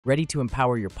Ready to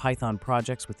empower your Python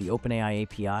projects with the OpenAI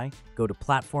API? Go to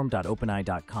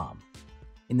platform.openai.com.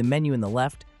 In the menu in the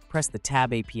left, press the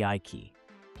Tab API key.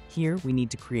 Here, we need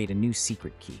to create a new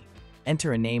secret key.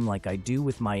 Enter a name like I do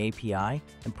with my API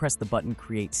and press the button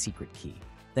Create Secret Key.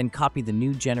 Then copy the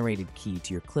new generated key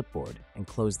to your clipboard and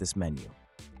close this menu.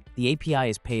 The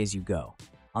API is pay-as-you-go.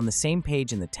 On the same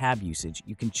page in the tab usage,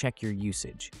 you can check your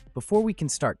usage. Before we can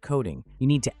start coding, you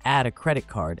need to add a credit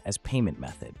card as payment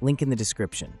method. Link in the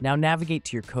description. Now navigate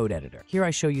to your code editor. Here I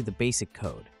show you the basic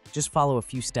code. Just follow a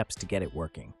few steps to get it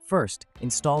working. First,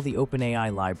 install the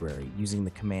OpenAI library using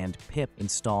the command pip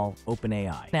install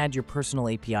OpenAI. Add your personal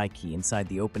API key inside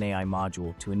the OpenAI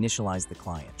module to initialize the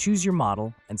client. Choose your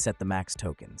model and set the max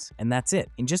tokens. And that's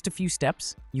it. In just a few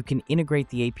steps, you can integrate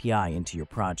the API into your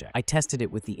project. I tested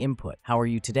it with the input, "How are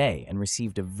you today?" and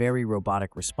received a very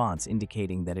robotic response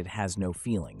indicating that it has no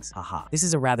feelings. Haha. This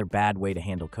is a rather bad way to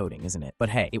handle coding, isn't it? But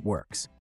hey, it works.